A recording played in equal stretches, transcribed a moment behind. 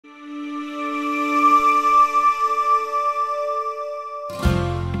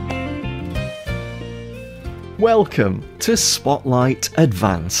Welcome to Spotlight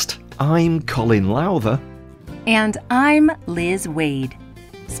Advanced. I'm Colin Lowther. And I'm Liz Wade.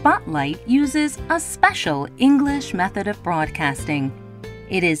 Spotlight uses a special English method of broadcasting.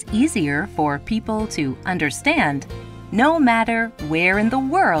 It is easier for people to understand, no matter where in the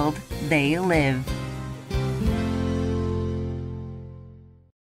world they live.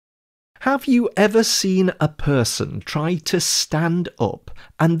 Have you ever seen a person try to stand up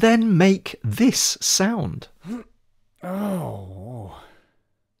and then make this sound? Oh.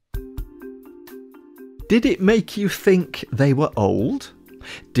 Did it make you think they were old?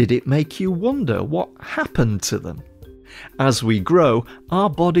 Did it make you wonder what happened to them? As we grow, our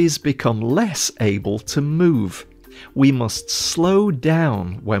bodies become less able to move. We must slow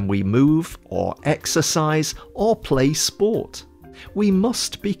down when we move or exercise or play sport. We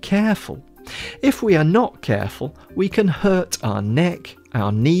must be careful. If we are not careful, we can hurt our neck,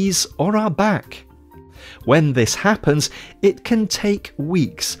 our knees, or our back. When this happens, it can take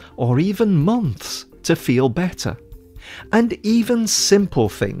weeks or even months to feel better. And even simple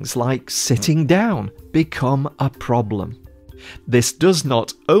things like sitting down become a problem. This does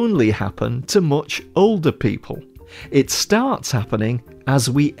not only happen to much older people. It starts happening as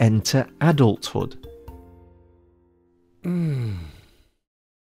we enter adulthood.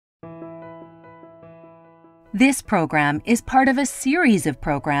 This program is part of a series of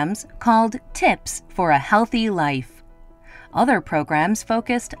programs called Tips for a Healthy Life. Other programs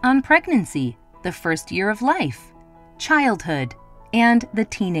focused on pregnancy, the first year of life, childhood, and the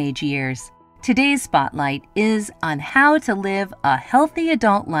teenage years. Today's spotlight is on how to live a healthy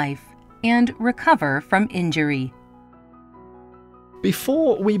adult life and recover from injury.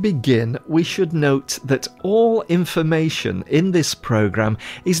 Before we begin, we should note that all information in this program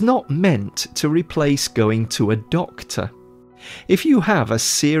is not meant to replace going to a doctor. If you have a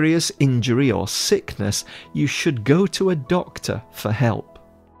serious injury or sickness, you should go to a doctor for help.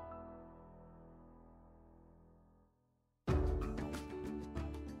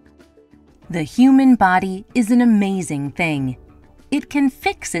 The human body is an amazing thing. It can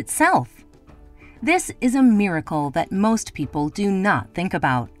fix itself. This is a miracle that most people do not think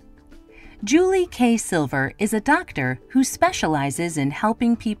about. Julie K. Silver is a doctor who specializes in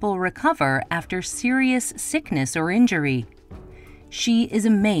helping people recover after serious sickness or injury. She is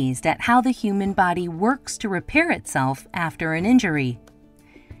amazed at how the human body works to repair itself after an injury.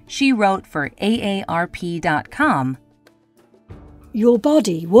 She wrote for AARP.com, "Your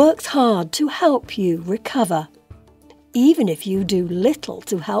body works hard to help you recover. Even if you do little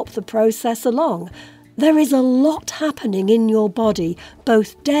to help the process along, there is a lot happening in your body,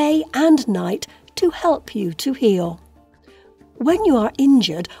 both day and night, to help you to heal. When you are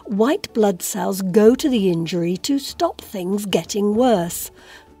injured, white blood cells go to the injury to stop things getting worse.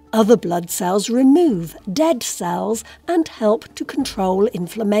 Other blood cells remove dead cells and help to control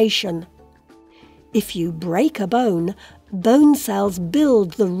inflammation. If you break a bone, bone cells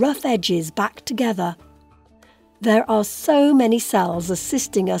build the rough edges back together. There are so many cells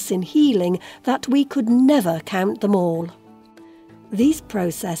assisting us in healing that we could never count them all. These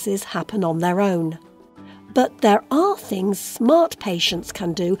processes happen on their own. But there are things smart patients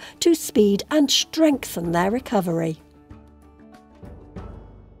can do to speed and strengthen their recovery."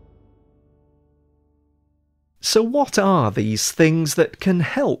 So what are these things that can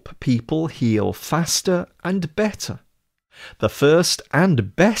help people heal faster and better? The first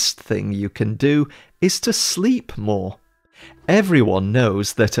and best thing you can do is to sleep more. Everyone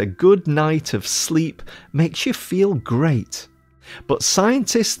knows that a good night of sleep makes you feel great. But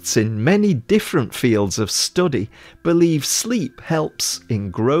scientists in many different fields of study believe sleep helps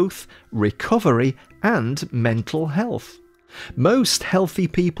in growth, recovery, and mental health. Most healthy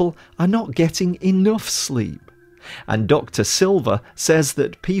people are not getting enough sleep. And Dr. Silver says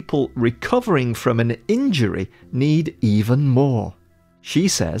that people recovering from an injury need even more. She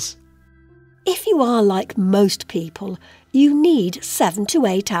says, If you are like most people, you need 7 to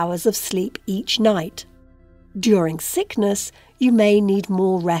 8 hours of sleep each night. During sickness, you may need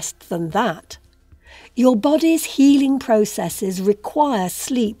more rest than that. Your body's healing processes require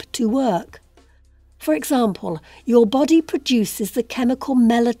sleep to work. For example, your body produces the chemical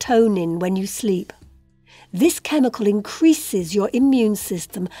melatonin when you sleep. This chemical increases your immune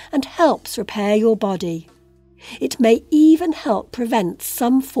system and helps repair your body. It may even help prevent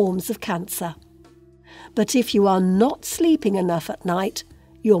some forms of cancer. But if you are not sleeping enough at night,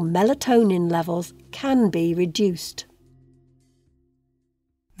 your melatonin levels can be reduced.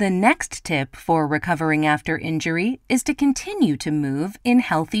 The next tip for recovering after injury is to continue to move in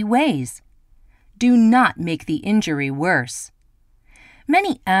healthy ways. Do not make the injury worse.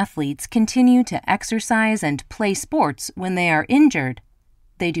 Many athletes continue to exercise and play sports when they are injured.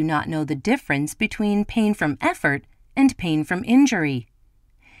 They do not know the difference between pain from effort and pain from injury.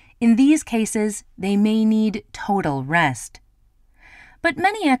 In these cases, they may need total rest. But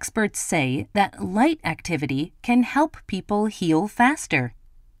many experts say that light activity can help people heal faster.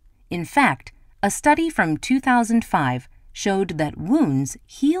 In fact, a study from 2005 showed that wounds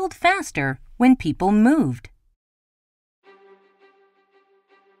healed faster when people moved.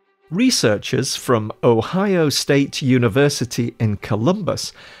 Researchers from Ohio State University in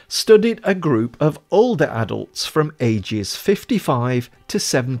Columbus studied a group of older adults from ages 55 to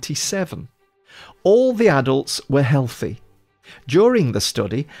 77. All the adults were healthy. During the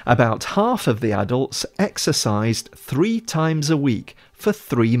study, about half of the adults exercised 3 times a week for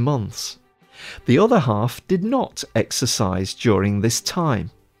 3 months. The other half did not exercise during this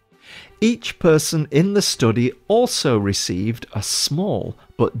time. Each person in the study also received a small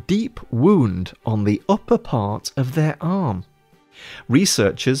but deep wound on the upper part of their arm.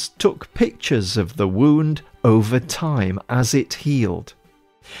 Researchers took pictures of the wound over time as it healed,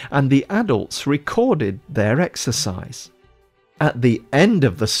 and the adults recorded their exercise. At the end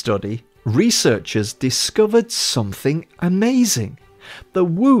of the study, researchers discovered something amazing. The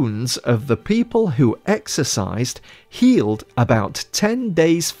wounds of the people who exercised healed about 10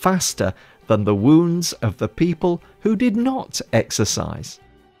 days faster than the wounds of the people who did not exercise.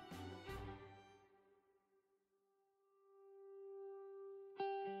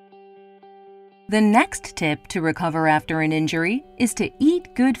 The next tip to recover after an injury is to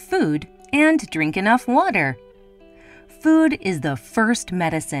eat good food and drink enough water. Food is the first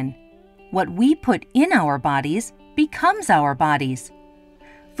medicine. What we put in our bodies becomes our bodies.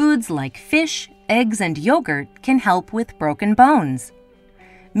 Foods like fish, eggs, and yogurt can help with broken bones.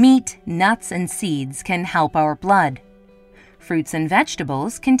 Meat, nuts, and seeds can help our blood. Fruits and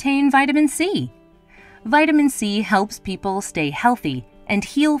vegetables contain vitamin C. Vitamin C helps people stay healthy and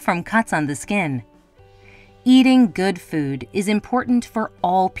heal from cuts on the skin. Eating good food is important for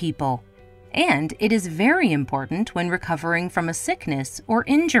all people, and it is very important when recovering from a sickness or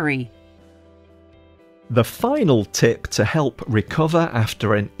injury. The final tip to help recover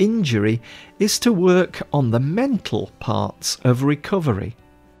after an injury is to work on the mental parts of recovery.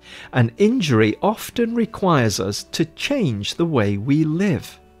 An injury often requires us to change the way we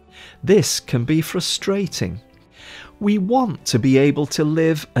live. This can be frustrating. We want to be able to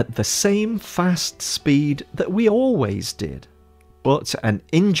live at the same fast speed that we always did, but an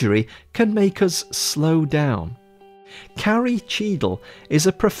injury can make us slow down. Carrie Cheadle is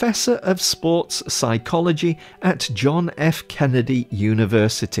a professor of sports psychology at John F. Kennedy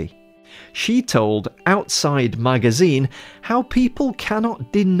University. She told Outside Magazine how people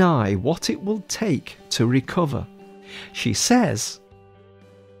cannot deny what it will take to recover. She says,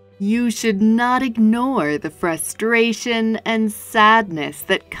 "You should not ignore the frustration and sadness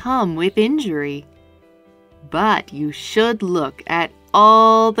that come with injury. But you should look at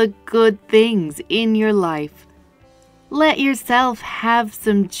all the good things in your life. Let yourself have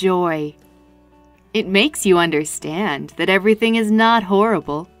some joy. It makes you understand that everything is not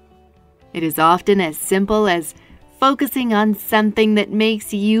horrible. It is often as simple as focusing on something that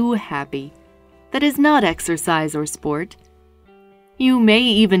makes you happy, that is not exercise or sport. You may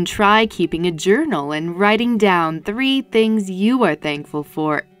even try keeping a journal and writing down 3 things you are thankful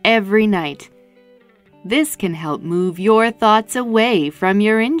for every night. This can help move your thoughts away from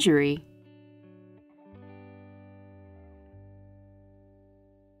your injury."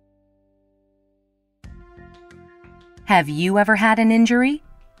 Have you ever had an injury?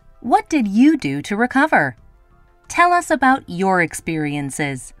 What did you do to recover? Tell us about your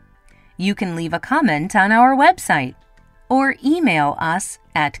experiences. You can leave a comment on our website or email us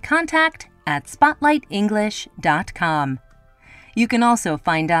at contact@spotlightenglish.com. You can also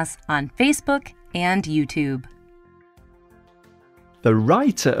find us on Facebook and YouTube. The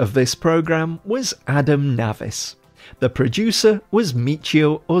writer of this program was Adam Navis. The producer was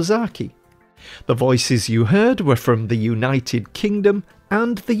Michio Ozaki. The voices you heard were from the United Kingdom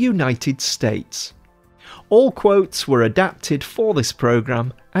and the United States. All quotes were adapted for this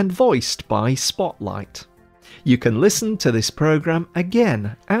program and voiced by Spotlight. You can listen to this program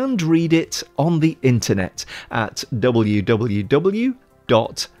again and read it on the internet at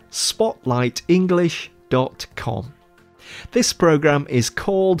www.spotlightenglish.com. This program is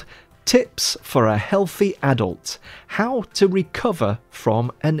called Tips for a Healthy Adult: How to Recover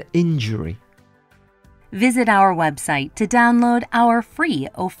from an Injury. Visit our website to download our free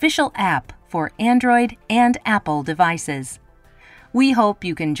official app for Android and Apple devices. We hope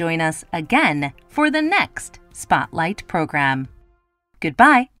you can join us again for the next Spotlight program.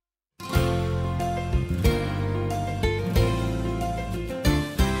 Goodbye.